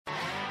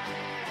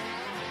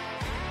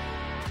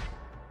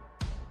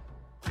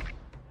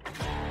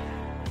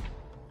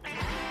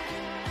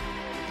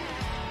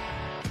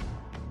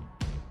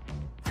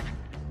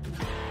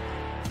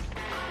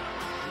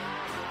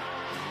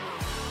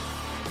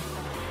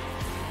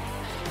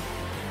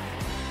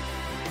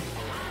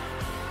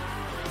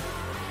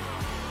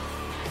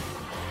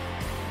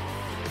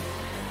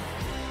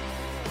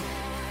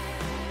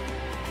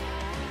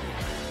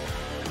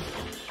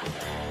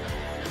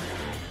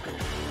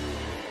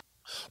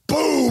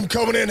Boom,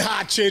 coming in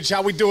hot, Chich.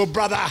 How we doing,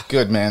 brother?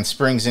 Good, man.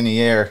 Spring's in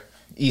the air.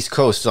 East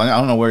Coast. I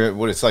don't know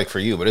what it's like for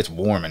you, but it's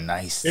warm and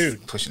nice.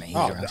 Dude, pushing the heat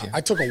around here.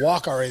 I took a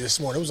walk already this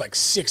morning. It was like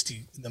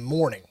 60 in the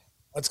morning.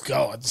 Let's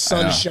go. The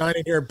sun's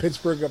shining here in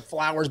Pittsburgh. The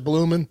flowers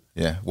blooming.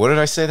 Yeah. What did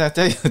I say that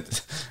day?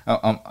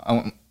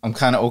 I'm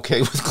kind of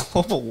okay with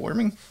global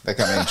warming. That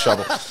got me in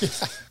trouble.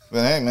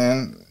 But hey,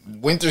 man,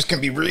 winters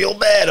can be real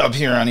bad up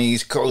here on the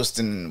East Coast,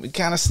 and we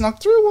kind of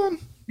snuck through one.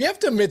 You have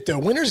to admit, though,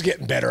 winter's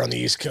getting better on the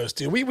East Coast,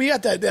 dude. We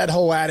got that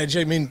whole adage.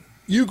 I mean,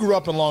 you grew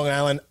up in Long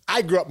Island.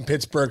 I grew up in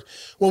Pittsburgh.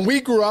 When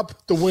we grew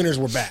up, the winters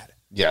were bad.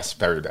 Yes,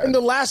 very bad. In the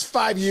last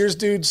 5 years,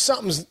 dude,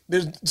 something's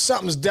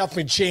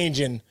definitely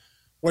changing.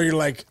 Where you're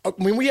like, I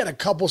mean, we had a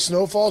couple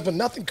snowfalls, but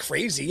nothing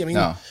crazy. I mean,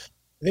 I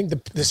think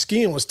the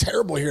skiing was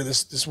terrible here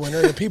this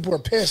winter. The people were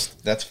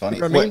pissed. That's funny.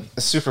 You know what I mean?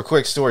 A super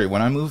quick story.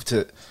 When I moved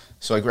to,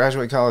 so I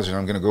graduated college and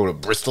I'm going to go to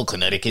Bristol,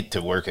 Connecticut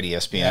to work at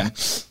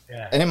ESPN.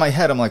 Yeah. And in my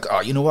head, I'm like,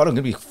 oh, you know what? I'm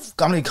going to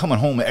be coming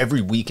home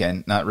every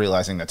weekend, not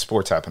realizing that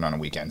sports happen on the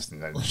weekends.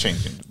 And then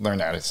learn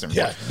that. It's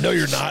important. Yeah, no,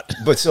 you're not.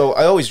 But so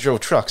I always drove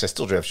trucks. I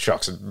still drive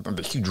trucks. I'm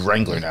a huge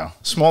Wrangler now.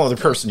 Smaller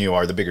the person you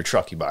are, the bigger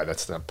truck you buy.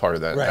 That's the part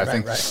of that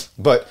thing. Right.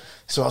 But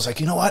so I was like,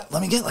 you know what?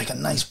 Let me get like a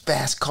nice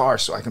fast car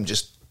so I can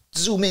just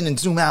zoom in and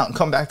zoom out and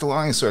come back to Long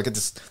Island. So I get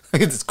this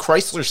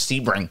Chrysler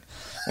Sebring.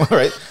 All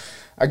right.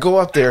 I go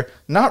up there,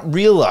 not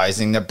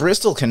realizing that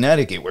Bristol,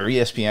 Connecticut, where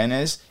ESPN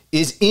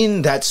is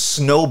in that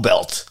snow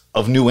belt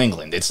of New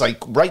England. It's like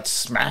right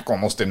smack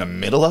almost in the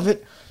middle of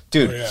it.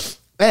 Dude. Oh, yeah.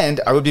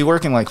 And I would be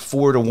working like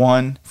 4 to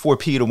 1,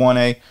 4P to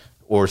 1A,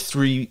 or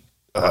 3P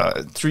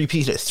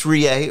to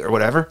 3A or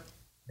whatever.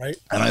 Right.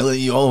 And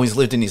you always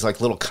lived in these like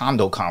little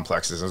condo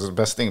complexes. That was the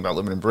best thing about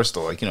living in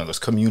Bristol, like, you know, those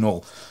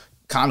communal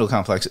condo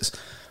complexes.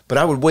 But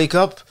I would wake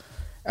up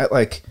at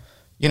like,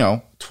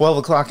 12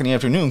 o'clock in the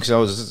afternoon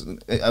because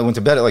I went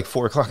to bed at like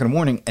 4 o'clock in the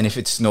morning. And if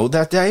it snowed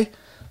that day,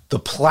 the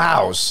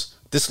plows,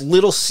 this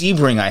little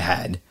Sebring I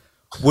had,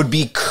 would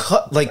be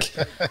cut, like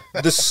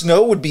the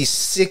snow would be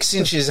 6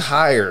 inches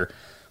higher,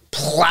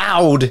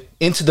 plowed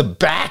into the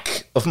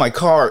back of my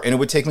car, and it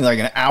would take me like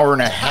an hour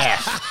and a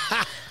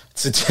half.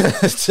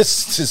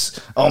 Just,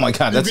 oh my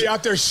God. You'd be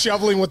out there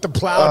shoveling what the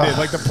plow did.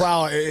 Like the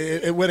plow,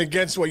 it went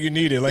against what you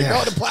needed. Like,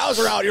 the plows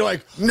are out. You're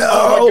like, no.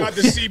 Oh my God,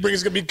 the Sebring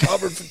is going to be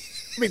covered for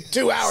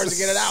 2 hours to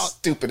get it out.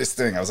 Stupidest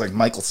thing. I was like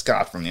Michael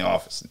Scott from The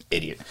Office. An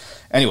idiot.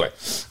 Anyway,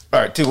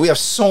 all right, dude, we have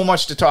so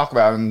much to talk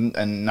about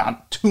and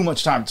not too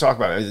much time to talk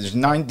about it. There's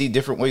 90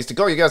 different ways to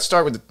go. You got to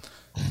start with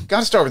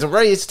the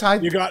Rays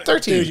tied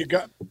 13. Dude,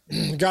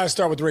 you got to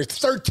start with the Rays.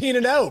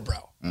 13-0, bro.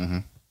 Mm-hmm.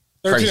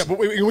 13-0. But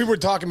we were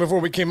talking before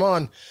we came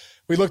on.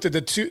 We looked at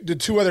the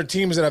two other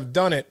teams that have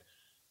done it.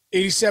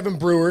 87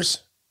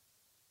 Brewers,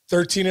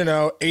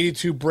 13-0.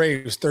 82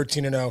 Braves,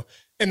 13-0.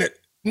 And the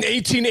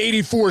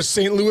 1884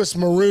 St. Louis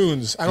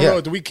Maroons. I don't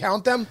know. Do we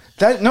count them?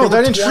 That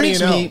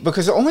intrigues me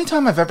because the only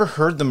time I've ever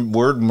heard the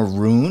word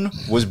maroon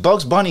was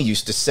Bugs Bunny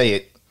used to say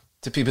it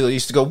to people that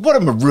used to go, "What a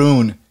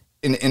maroon!"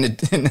 I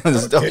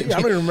don't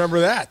even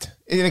remember that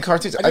in the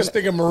cartoons. I just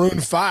think of Maroon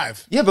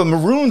 5. Yeah, but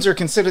maroons are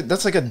considered.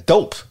 That's like a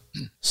dope.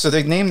 So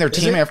they named their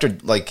team after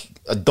like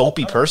a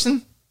dopey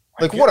person.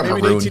 Like what a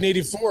maroon. In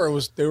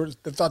 1884,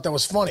 they thought that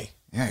was funny.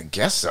 Yeah, I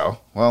guess so.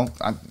 Well,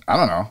 I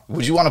don't know.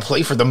 Would you want to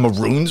play for the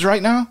Maroons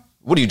right now?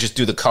 What do you just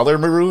do the color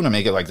maroon and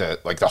make it like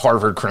the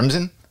Harvard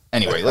Crimson?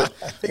 Anyway,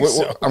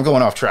 I'm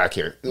going off track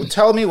here.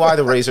 Tell me why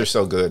the Rays are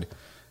so good,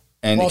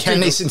 and can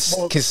they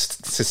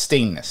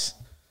sustain this?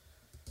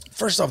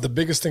 First off, the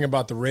biggest thing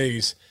about the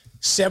Rays,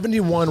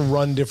 71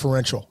 run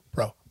differential,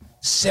 bro.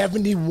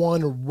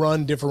 71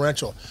 run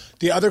differential.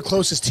 The other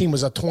closest team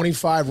was a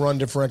 25 run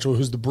differential,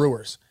 who's the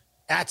Brewers.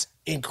 That's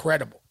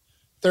incredible.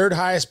 Third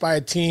highest by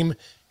a team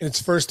in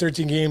its first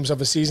 13 games of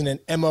a season in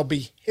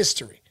MLB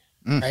history,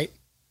 right?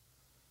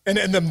 And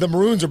the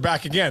Maroons are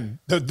back again.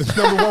 The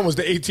number one was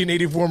the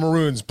 1884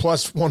 Maroons,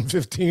 plus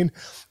 115.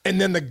 And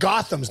then the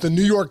Gothams, the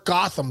New York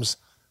Gothams,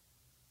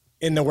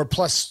 were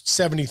plus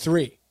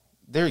 73.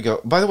 There you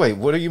go. By the way,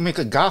 what do you make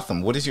of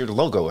Gotham? What is your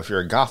logo if you're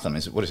a Gotham?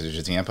 What is it,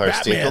 just the Empire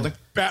State Building?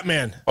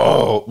 Batman.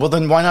 Oh, well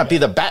then why not be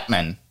the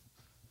Batman?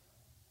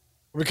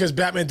 Because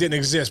Batman didn't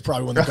exist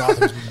probably when the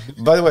Gothams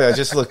were. By the way, I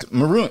just looked.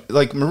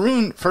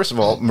 Maroon, first of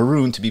all,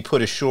 maroon to be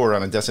put ashore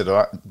on a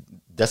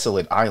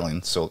desolate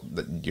island, so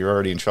that you're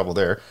already in trouble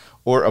there,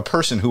 or a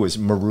person who is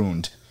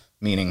marooned,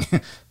 meaning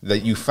that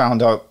you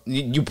found out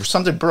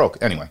something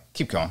broke. Anyway,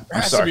 keep going.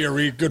 There has to be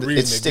a good reason.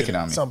 It's sticking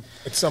on me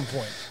at some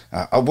point.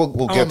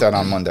 We'll get that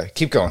on Monday.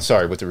 Keep going.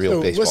 Sorry, with the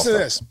real baseball listen stuff.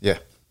 To this. Yeah.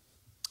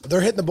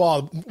 They're hitting the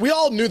ball. We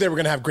all knew they were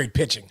going to have great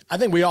pitching. I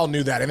think we all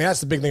knew that. I mean, that's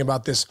the big thing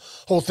about this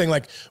whole thing.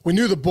 Like, we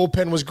knew the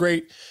bullpen was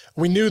great.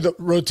 We knew the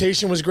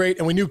rotation was great.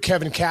 And we knew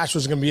Kevin Cash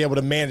was going to be able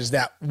to manage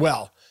that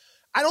well.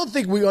 I don't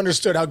think we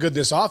understood how good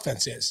this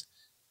offense is.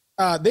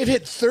 They've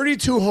hit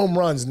 32 home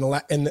runs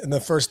in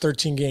the first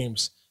 13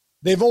 games.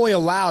 They've only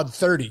allowed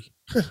 30.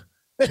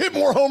 They hit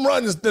more home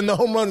runs than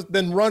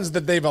runs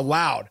that they've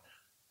allowed,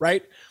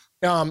 right?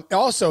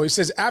 Also, he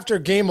says after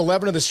game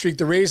 11 of the streak,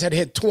 the Rays had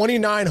hit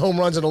 29 home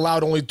runs and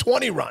allowed only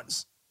 20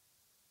 runs.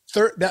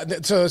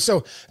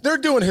 So they're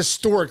doing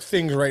historic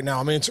things right now.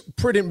 I mean, it's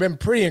been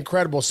pretty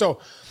incredible. So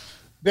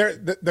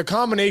the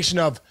combination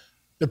of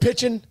the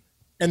pitching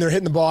and they're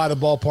hitting the ball out of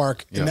the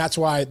ballpark, and that's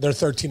why they're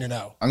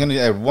 13-0. I'm going to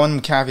add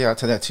one caveat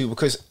to that too,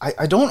 because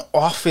I don't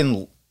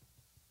often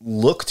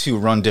look to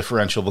run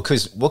differential,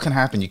 because what can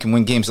happen? You can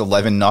win games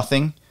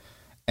 11-0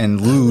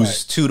 and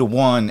lose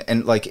 2-1,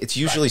 and like it's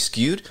usually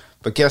skewed.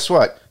 But guess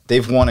what?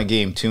 They've won a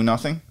game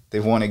 2-0.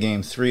 They've won a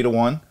game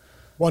 3-1.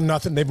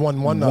 1-0. They've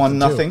won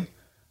 1-0.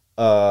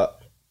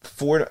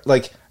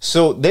 1-0.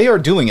 So they are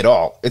doing it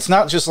all. It's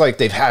not just like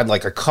they've had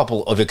like a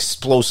couple of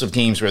explosive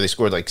games where they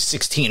scored like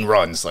 16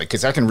 runs, like,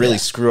 because that can really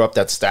screw up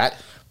that stat.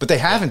 But they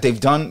haven't.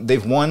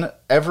 They've won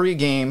every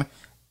game.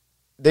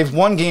 They've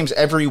won games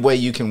every way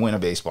you can win a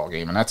baseball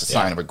game, and that's a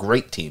sign of a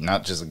great team,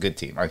 not just a good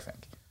team, I think.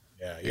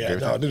 Yeah.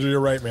 No, you're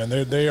right, man.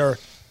 They are.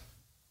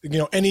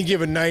 Any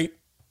given night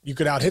you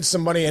could out hit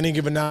somebody. Any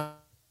given night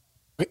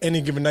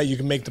you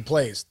can make the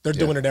plays. They're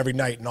doing it every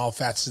night in all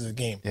facets of the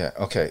game. Yeah,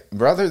 okay.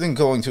 Rather than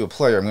going to a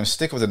player, I'm going to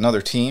stick with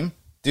another team.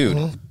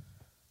 Dude,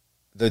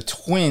 the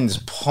Twins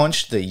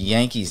punched the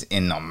Yankees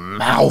in the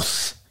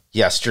mouth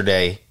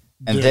yesterday,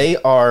 and they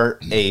are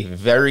a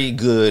very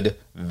good,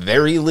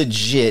 very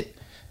legit,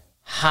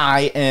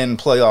 high-end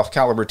playoff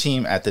caliber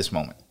team at this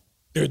moment.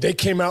 Dude, they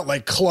came out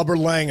like Clubber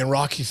Lang in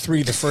Rocky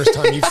 3 the first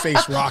time he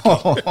faced Rocky.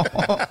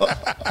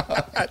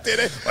 Did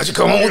it? Why'd you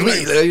come home with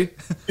me, lady?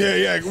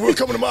 Yeah. We're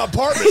coming to my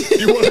apartment.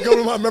 You want to come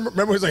to my...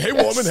 Remember he's like, hey,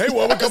 woman,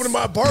 come to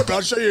my apartment.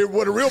 I'll show you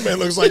what a real man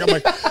looks like. I'm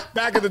like,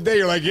 back in the day,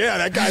 you're like, yeah,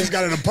 that guy's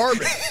got an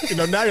apartment.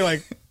 Now you're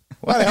like,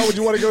 why the hell would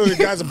you want to go to the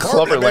guy's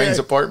apartment? Clubber Lang's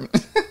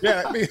apartment?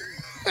 Yeah, I mean...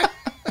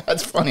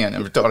 That's funny. I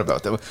never thought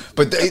about that.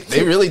 But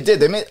they really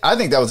did. I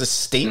think that was a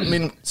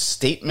statement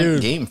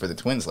game for the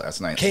Twins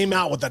last night. Came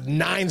out with a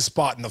 9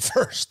 spot in the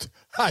first.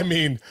 I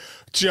mean,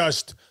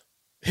 just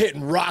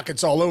hitting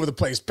rockets all over the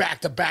place,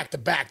 back to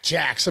back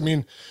jacks. I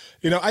mean,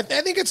 I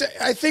think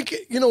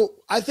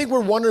we're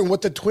wondering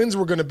what the Twins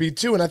were going to be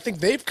too, and I think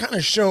they've kind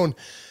of shown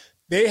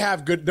they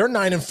have good. They're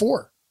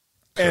 9-4.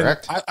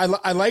 Correct. And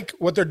I like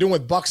what they're doing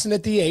with Buxton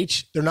at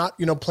DH. They're not,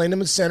 playing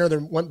him in center.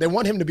 They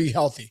want him to be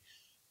healthy.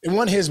 They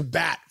want his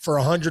bat for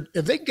 100.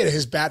 If they can get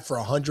his bat for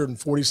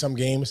 140 some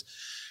games,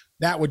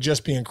 that would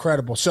just be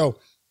incredible. So,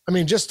 I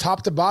mean, just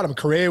top to bottom,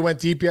 Correa went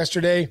deep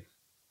yesterday.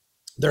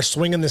 They're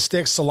swinging the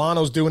sticks.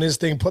 Solano's doing his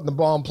thing, putting the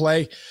ball in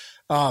play.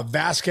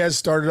 Vasquez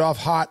started off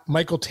hot.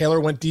 Michael Taylor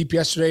went deep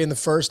yesterday in the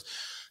first.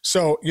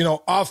 So,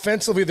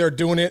 offensively, they're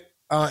doing it,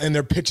 and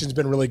their pitching's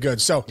been really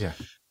good. So,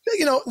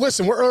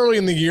 listen, we're early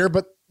in the year,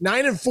 but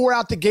 9-4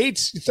 out the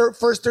gates.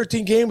 First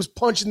 13 games,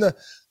 punching the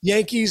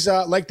Yankees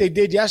like they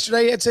did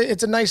yesterday.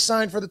 It's a nice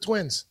sign for the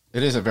Twins.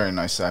 It is a very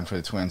nice sign for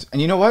the Twins.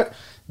 And you know what?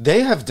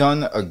 They have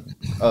done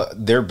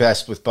their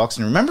best with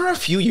Buxton. Remember a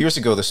few years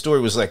ago, the story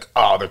was like,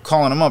 oh, they're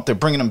calling him up, they're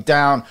bringing him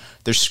down,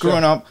 they're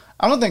screwing up.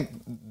 I don't think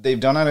they've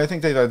done it. I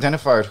think they've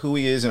identified who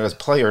he is as a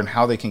player and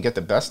how they can get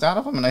the best out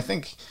of him. And I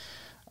think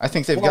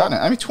they've gotten it.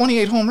 I mean,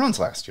 28 home runs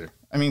last year.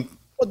 I mean,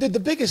 well, the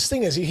biggest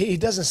thing is he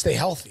doesn't stay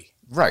healthy.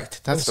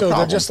 Right. That's the problem. So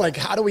they're just like,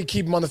 how do we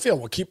keep him on the field?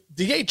 We'll keep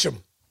DH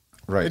him.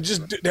 Right.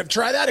 Just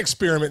try that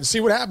experiment and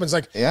see what happens.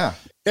 Like, yeah,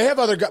 they have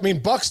other guys. I mean,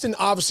 Buxton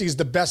obviously is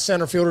the best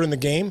center fielder in the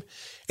game,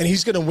 and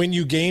he's going to win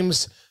you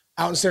games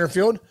out in center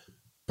field.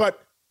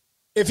 But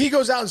if he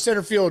goes out in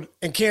center field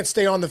and can't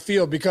stay on the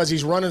field because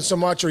he's running so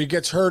much or he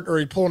gets hurt or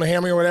he's pulling a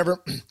hammy or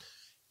whatever,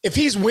 if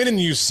he's winning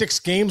you 6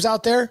 games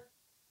out there,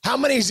 how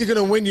many is he going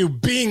to win you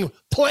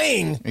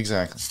playing?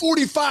 Exactly.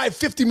 45,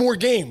 50 more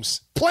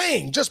games.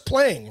 Just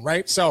playing,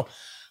 right? So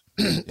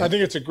I think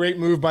it's a great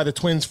move by the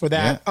Twins for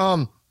that.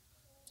 Yeah.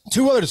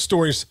 2 other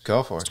stories.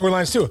 Go for it.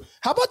 Storylines too.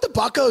 How about the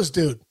Buccos,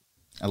 dude?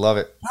 I love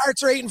it.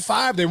 Pirates are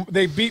 8-5.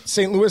 They beat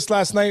St. Louis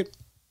last night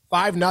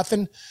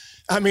 5-0.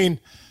 I mean,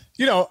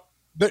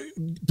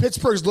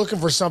 Pittsburgh's looking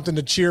for something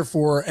to cheer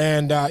for,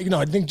 and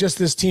I think just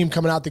this team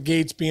coming out the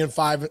gates being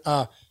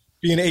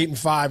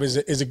 8-5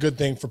 is a good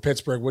thing for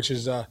Pittsburgh, which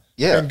is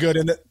been good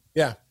in it.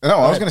 Yeah. No,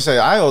 I was going to say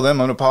I owe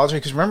them an apology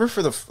because remember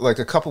for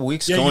a couple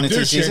weeks going into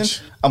the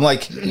season, I'm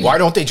like, why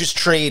don't they just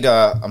trade?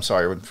 I'm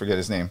sorry, I forget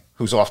his name.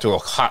 Who's off to a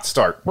hot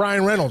start?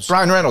 Brian Reynolds.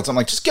 I'm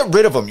like, just get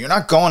rid of him. You're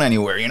not going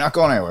anywhere.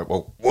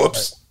 Well,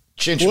 whoops.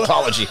 Chinch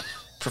apology.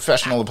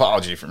 Professional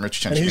apology from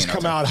Rich Chinch. And he's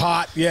come out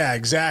hot. Yeah,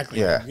 exactly.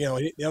 Yeah.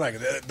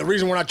 The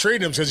reason we're not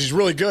trading him is because he's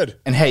really good.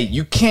 And hey,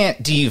 you can't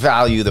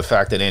devalue the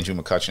fact that Andrew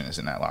McCutchen is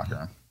in that locker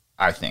room,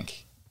 I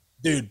think.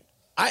 Dude,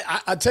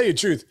 I'll tell you the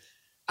truth.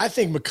 I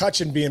think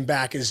McCutchen being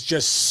back is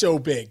just so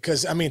big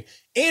because, I mean,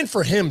 and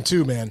for him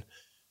too, man,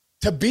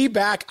 to be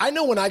back. I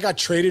know when I got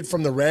traded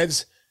from the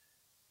Reds,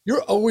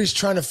 you're always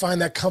trying to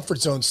find that comfort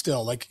zone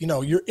still. Like,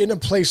 you're in a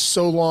place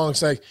so long.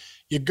 It's like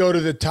you go to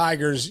the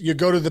Tigers, you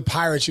go to the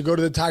Pirates, you go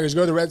to the Tigers,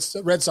 go to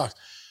the Red Sox.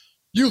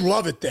 You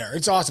love it there.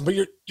 It's awesome. But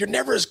you're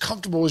never as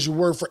comfortable as you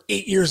were for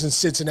 8 years in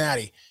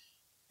Cincinnati.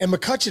 And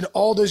McCutchen,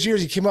 all those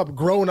years he came up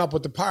growing up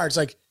with the Pirates,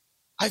 like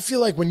I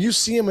feel like when you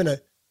see him in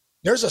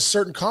there's a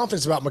certain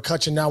confidence about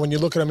McCutchen now. When you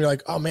look at him, you're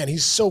like, oh man,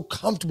 he's so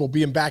comfortable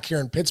being back here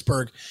in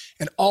Pittsburgh.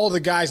 And all the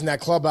guys in that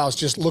clubhouse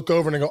just look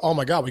over and go, oh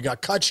my God, we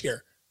got Kutch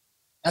here.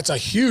 That's a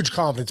huge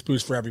confidence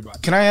boost for everybody.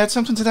 Can I add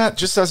something to that?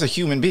 Just as a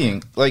human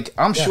being, like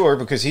I'm sure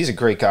because he's a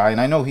great guy, and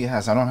I know he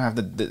has. I don't have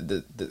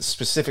the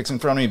specifics in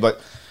front of me,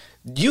 but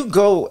you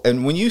go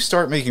and when you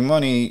start making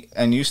money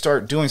and you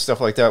start doing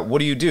stuff like that, what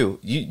do? You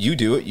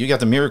do it. You got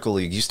the Miracle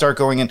League. You start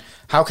going in.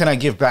 How can I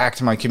give back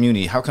to my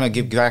community? How can I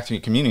give back to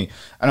your community?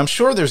 And I'm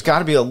sure there's got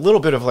to be a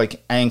little bit of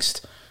like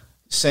angst,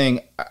 saying,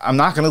 I'm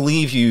not going to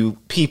leave you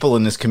people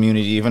in this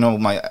community, even though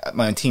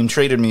my team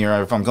traded me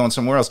or if I'm going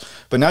somewhere else.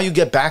 But now you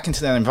get back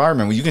into that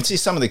environment where you can see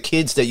some of the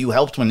kids that you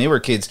helped when they were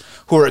kids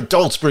who are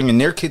adults bringing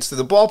their kids to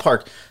the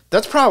ballpark.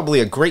 That's probably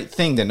a great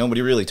thing that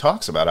nobody really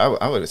talks about,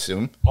 I would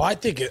assume. Well, I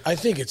think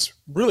it's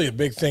really a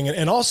big thing.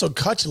 And also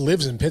Kutch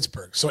lives in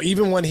Pittsburgh. So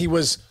even when he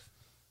was,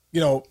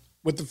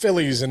 with the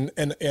Phillies and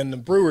the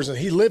Brewers, and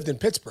he lived in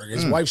Pittsburgh.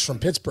 His wife's from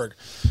Pittsburgh.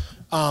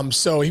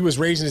 So he was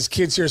raising his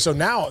kids here. So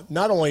now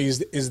not only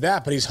is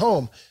that, but he's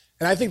home.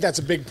 And I think that's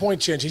a big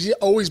point, Chinch. He's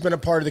always been a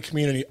part of the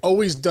community,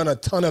 always done a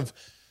ton of,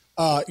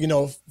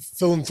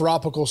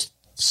 philanthropical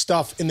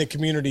stuff in the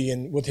community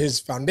and with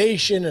his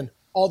foundation and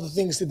all the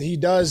things that he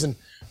does and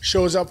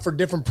shows up for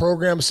different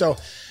programs. So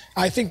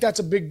I think that's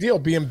a big deal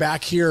being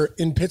back here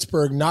in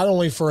Pittsburgh, not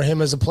only for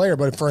him as a player,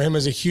 but for him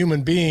as a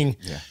human being.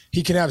 Yeah.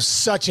 He can have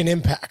such an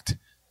impact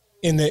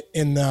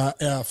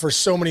for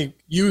so many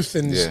youth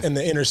and in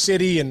the inner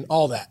city and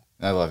all that.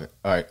 I love it.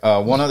 All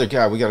right. One other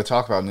guy we got to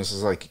talk about, and this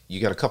is like, you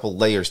got a couple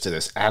layers to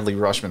this. Adley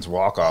Rutschman's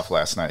walk-off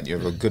last night. You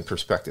have a good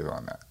perspective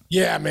on that.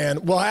 Yeah,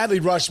 man. Well, Adley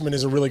Rutschman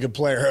is a really good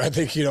player. I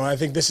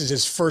think this is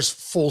his first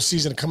full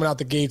season coming out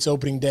the gates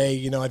opening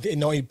day. I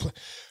know he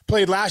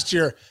played last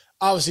year,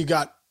 obviously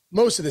got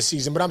most of the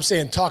season, but I'm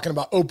saying talking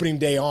about opening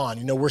day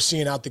on, we're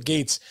seeing out the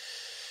gates.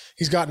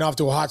 He's gotten off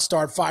to a hot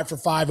start, 5 for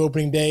 5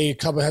 opening day.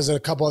 Has a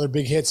couple other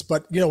big hits.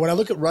 But, when I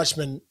look at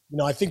Rutschman,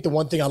 I think the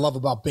one thing I love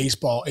about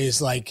baseball is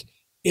like,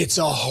 it's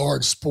a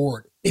hard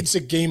sport. It's a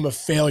game of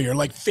failure.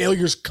 Like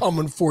failure's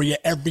coming for you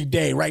every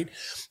day, right?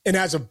 And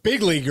as a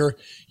big leaguer,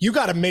 you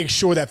got to make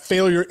sure that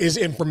failure is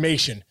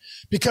information,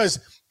 because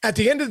at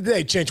the end of the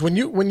day, Chinch, when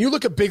you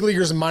look at big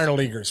leaguers and minor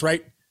leaguers,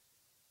 right?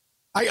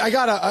 I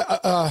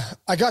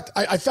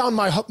found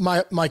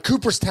my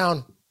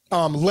Cooperstown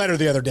letter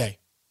the other day.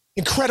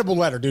 Incredible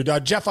letter, dude.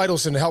 Jeff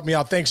Idelson helped me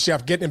out. Thanks,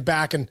 Jeff, getting it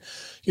back. And,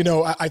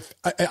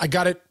 I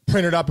got it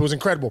printed up. It was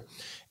incredible.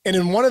 And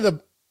in one of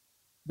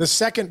the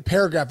second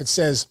paragraph, it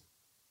says,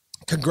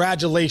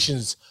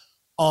 congratulations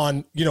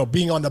on,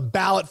 being on the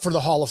ballot for the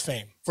Hall of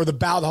Fame,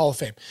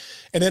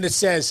 And then it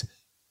says,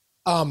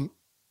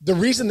 the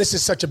reason this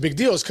is such a big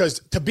deal is because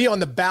to be on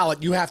the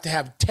ballot, you have to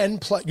have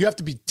you have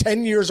to be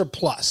 10 years or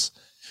plus.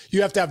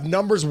 You have to have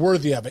numbers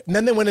worthy of it. And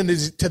then they went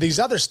into these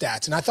other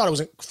stats, and I thought it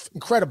was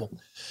incredible.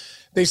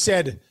 They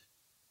said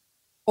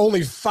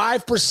only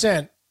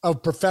 5%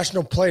 of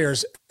professional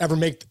players ever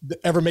make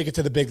it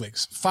to the big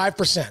leagues.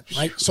 5%,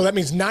 right? So that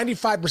means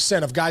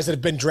 95% of guys that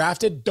have been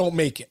drafted don't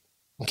make it.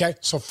 Okay?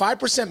 So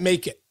 5%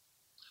 make it.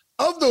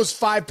 Of those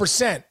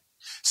 5%,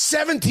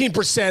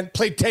 17%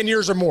 played 10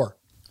 years or more.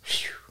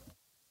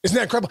 Isn't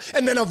that incredible?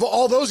 And then of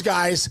all those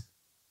guys,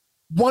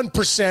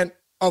 1%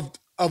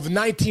 of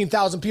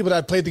 19,000 people that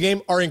have played the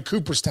game are in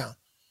Cooperstown,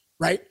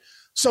 right?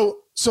 So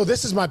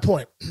this is my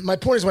point. My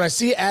point is when I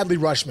see Adley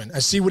Rutschman, I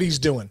see what he's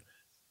doing,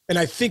 and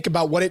I think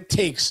about what it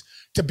takes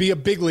to be a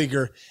big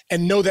leaguer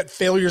and know that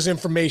failure is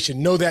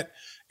information. Know that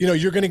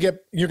you're going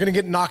to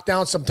get knocked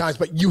down sometimes,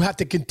 but you have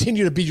to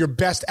continue to be your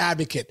best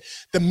advocate.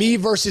 The me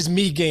versus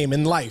me game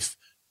in life.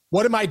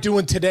 What am I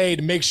doing today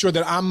to make sure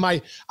that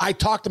I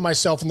talk to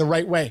myself in the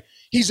right way?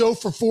 He's 0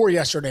 for 4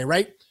 yesterday,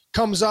 right?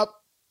 Comes up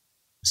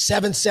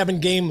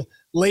 7-7 game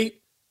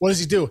late. What does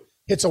he do?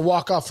 Hits a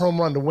walk-off home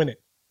run to win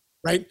it,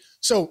 right?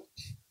 So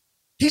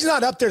he's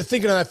not up there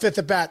thinking on that fifth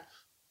at bat,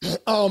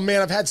 oh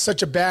man, I've had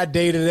such a bad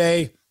day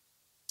today.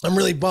 I'm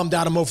really bummed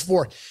out. I'm 0 for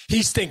 4.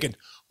 He's thinking,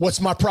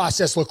 what's my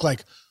process look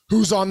like?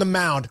 Who's on the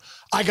mound?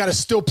 I got to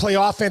still play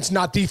offense,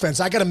 not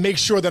defense. I got to make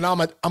sure that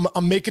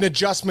I'm making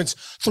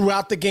adjustments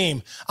throughout the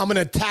game. I'm going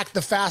to attack the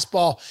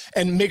fastball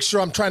and make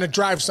sure I'm trying to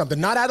drive something.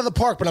 Not out of the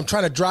park, but I'm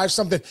trying to drive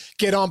something,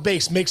 get on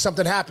base, make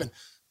something happen.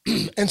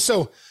 And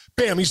so,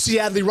 bam, you see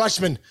Adley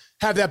Rutschman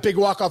have that big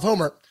walk-off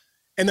homer.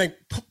 And then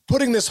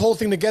putting this whole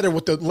thing together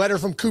with the letter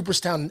from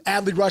Cooperstown and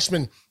Adley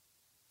Rutschman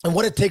and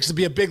what it takes to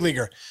be a big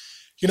leaguer.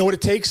 You know what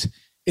it takes?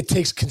 It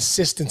takes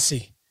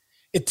consistency.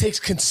 It takes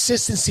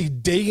consistency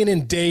day in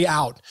and day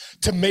out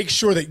to make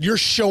sure that you're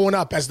showing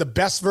up as the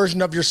best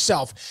version of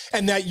yourself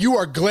and that you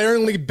are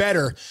glaringly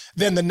better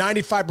than the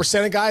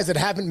 95% of guys that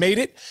haven't made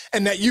it,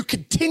 and that you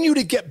continue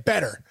to get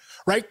better,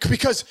 right?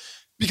 Because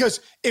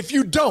if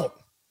you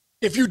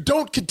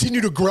don't continue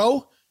to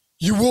grow,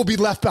 you will be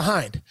left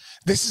behind.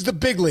 This is the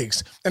big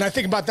leagues. And I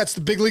think about that's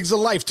the big leagues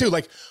of life too.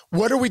 Like,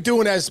 what are we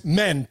doing as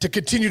men to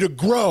continue to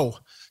grow,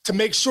 to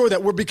make sure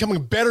that we're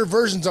becoming better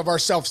versions of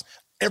ourselves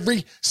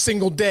every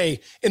single day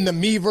in the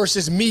me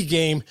versus me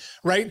game,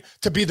 right?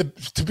 To be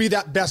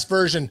that best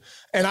version.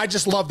 And I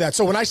just love that.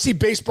 So when I see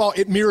baseball,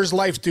 it mirrors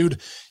life,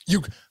 dude.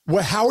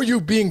 How are you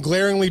being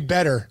glaringly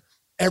better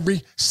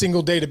every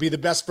single day to be the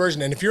best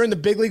version? And if you're in the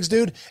big leagues,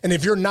 dude, and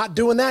if you're not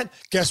doing that,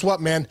 guess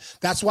what, man?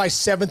 That's why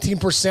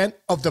 17%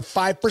 of the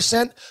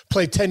 5%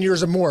 play 10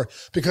 years or more,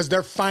 because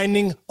they're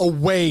finding a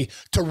way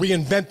to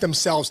reinvent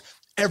themselves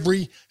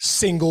every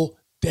single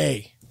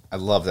day. I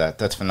love that.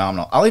 That's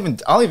phenomenal. I'll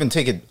even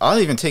take it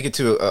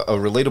to a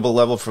relatable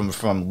level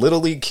from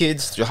little league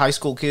kids to high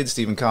school kids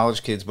to even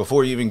college kids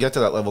before you even get to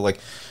that level. Like,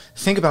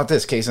 think about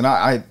this, Case, and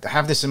I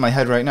have this in my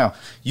head right now.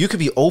 You could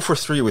be 0 for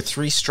 3 with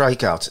 3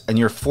 strikeouts, and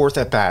your 4th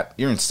at bat.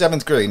 You're in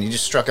 7th grade, and you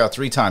just struck out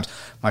 3 times.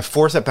 My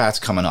 4th at bat's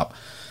coming up.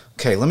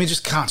 Okay, let me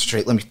just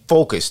concentrate. Let me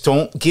focus.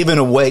 Don't give it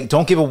away.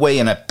 Don't give away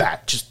an at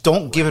bat. Just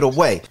don't give it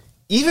away.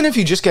 Even if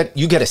you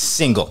get a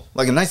single,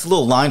 like a nice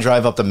little line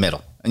drive up the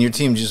middle, and your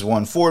team just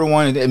won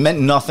 4-1. It meant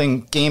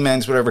nothing. Game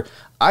ends, whatever.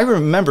 I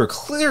remember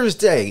clear as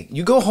day.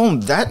 You go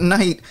home that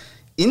night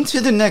into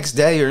the next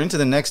day or into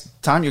the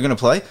next time you're going to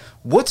play.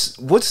 What's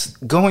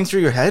going through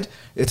your head?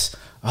 It's,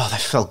 oh,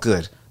 that felt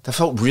good. That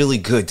felt really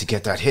good to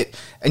get that hit.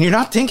 And you're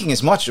not thinking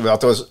as much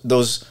about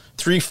those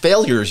 3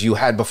 failures you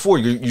had before.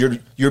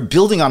 You're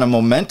building on a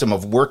momentum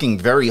of working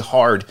very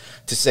hard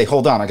to say,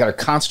 hold on, I got to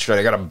concentrate.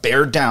 I got to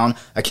bear down.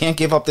 I can't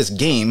give up this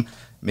game.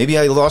 Maybe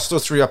I lost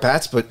those 3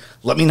 at-bats, but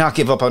let me not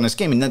give up on this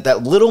game. And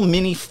that little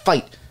mini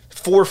fight,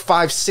 4,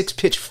 5, 6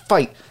 pitch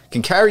fight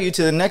can carry you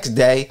to the next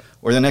day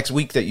or the next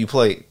week that you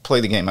play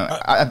the game.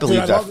 I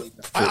believe that.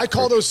 I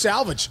call those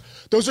salvage.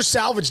 Those are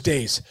salvage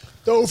days.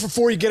 The 0 for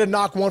 4, you get a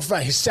knock, 1 for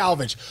 5,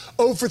 salvage.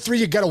 0 for 3,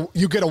 you get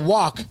a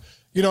walk.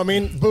 You know what I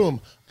mean?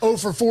 Boom. 0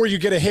 for 4, you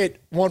get a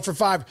hit. 1 for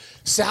 5,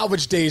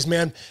 salvage days,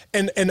 man.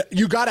 And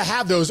you got to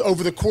have those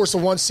over the course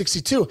of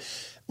 162.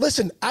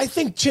 Listen, I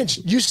think, Chinch,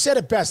 you said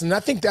it best, and I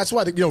think that's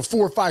why,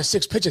 4, 5,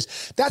 6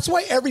 pitches. That's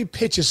why every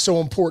pitch is so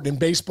important in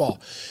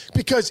baseball.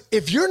 Because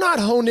if you're not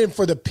honed in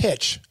for the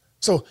pitch,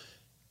 so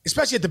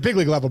especially at the big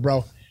league level,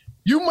 bro,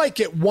 you might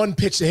get 1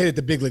 pitch to hit at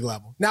the big league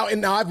level. Now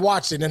I've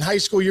watched it. In high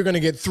school, you're going to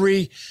get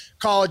 3.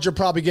 College, you're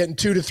probably getting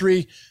 2 to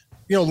 3.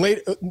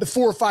 Late the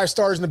 4 or 5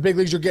 stars in the big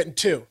leagues, you're getting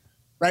 2,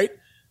 right?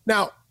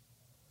 Now,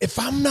 if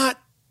I'm not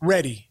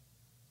ready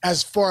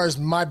as far as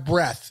my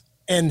breath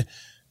and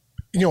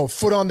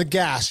foot on the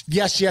gas.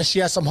 Yes.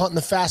 I'm hunting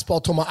the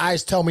fastball till my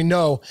eyes tell me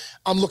no.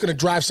 I'm looking to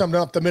drive something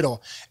up the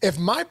middle. If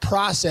my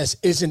process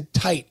isn't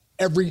tight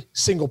every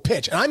single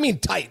pitch, and I mean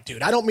tight,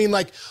 dude. I don't mean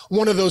like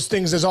one of those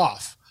things is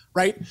off,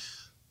 right?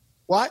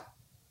 What?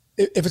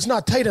 If it's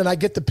not tight and I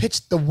get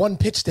the 1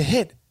 pitch to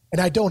hit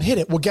and I don't hit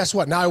it, well, guess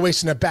what? Now I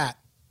wasted a bat.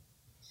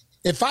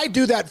 If I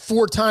do that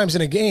 4 times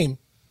in a game,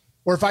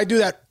 or if I do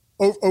that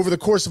over the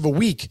course of a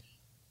week,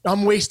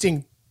 I'm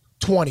wasting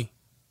 20,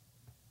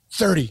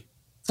 30,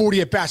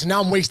 40 at bats, and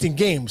now I'm wasting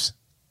games.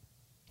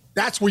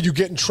 That's where you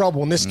get in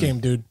trouble in this game,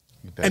 dude.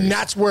 And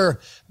that's where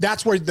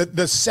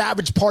the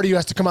savage part of you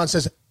has to come out and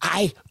says,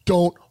 I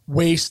don't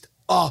waste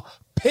a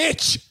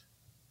pitch.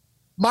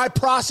 My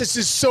process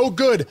is so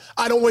good,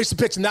 I don't waste a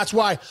pitch, and that's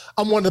why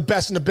I'm one of the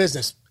best in the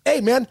business.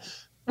 Hey, man,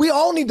 we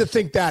all need to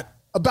think that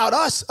about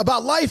us,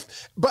 about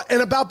life,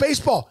 and about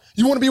baseball.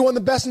 You want to be one of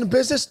the best in the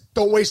business?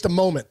 Don't waste a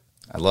moment.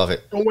 I love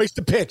it. Don't waste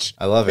a pitch.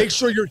 I love it.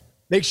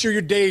 Make sure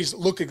your days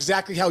look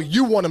exactly how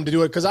you want them to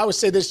do it. Because I always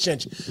say this,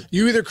 Chinch,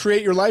 you either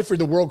create your life or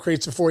the world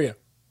creates it for you.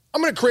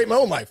 I'm going to create my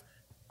own life.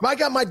 If I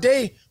got my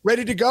day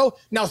ready to go,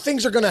 now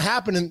things are going to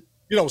happen and,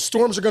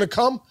 storms are going to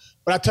come.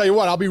 But I tell you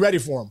what, I'll be ready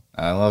for them.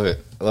 I love it.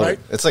 I love it.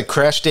 It's like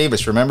Crash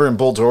Davis. Remember in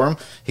Bull Durham?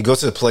 He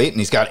goes to the plate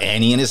and he's got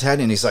Annie in his head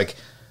and he's like,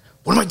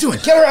 what am I doing?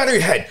 Get her out of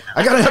your head.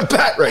 I got a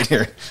bat right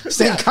here.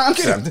 Same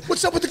concept.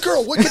 What's up with the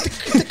girl? Get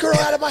the girl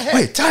out of my head.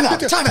 Wait, time out.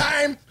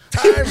 Time.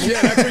 Yeah,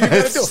 that's what you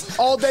got to do.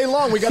 All day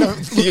long, you got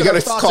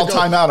to call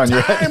timeout on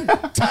your head.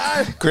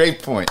 Time.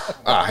 Great point.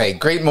 Hey,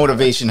 great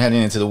motivation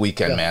heading into the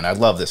weekend, man. I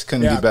love this.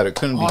 Couldn't be better.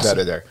 Couldn't be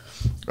better there.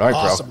 All right,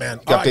 awesome, bro. Man.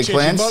 Got big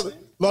plans?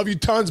 Love you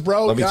tons,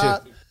 bro. Love you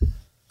too.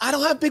 I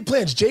don't have big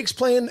plans. Jake's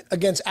playing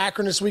against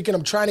Akron this weekend.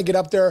 I'm trying to get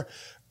up there.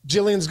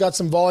 Jillian's got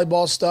some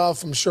volleyball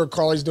stuff. I'm sure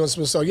Carly's doing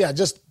some. So, yeah,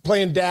 just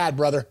playing dad,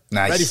 brother.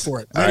 Nice. Ready for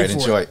it. All right,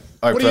 enjoy.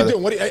 All right, what are you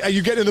doing? Are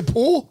you getting in the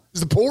pool?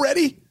 Is the pool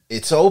ready?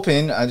 It's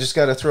open. I just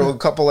got to throw a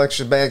couple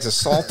extra bags of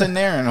salt in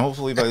there, and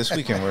hopefully by this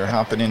weekend we're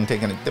hopping in and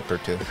taking a dip or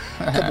two.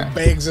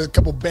 a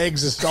couple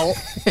bags of salt.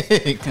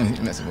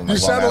 You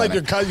sound like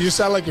your cousin. You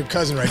sound like your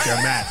cousin right there,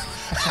 Matt.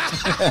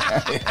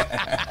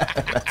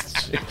 That's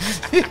true.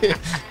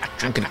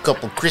 Drinking a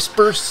couple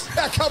crispers.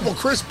 A couple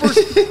crispers.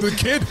 The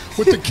kid.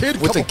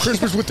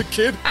 Crispers with the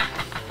kid.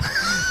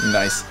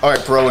 Nice. All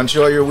right, bro.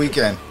 Enjoy your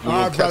weekend.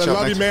 All right, brother.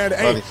 Love you, man.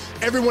 Hey,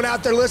 everyone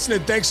out there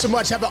listening, thanks so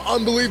much. Have an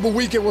unbelievable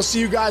weekend. We'll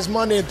see you guys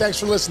Monday, and thanks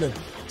for listening.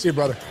 See you,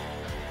 brother.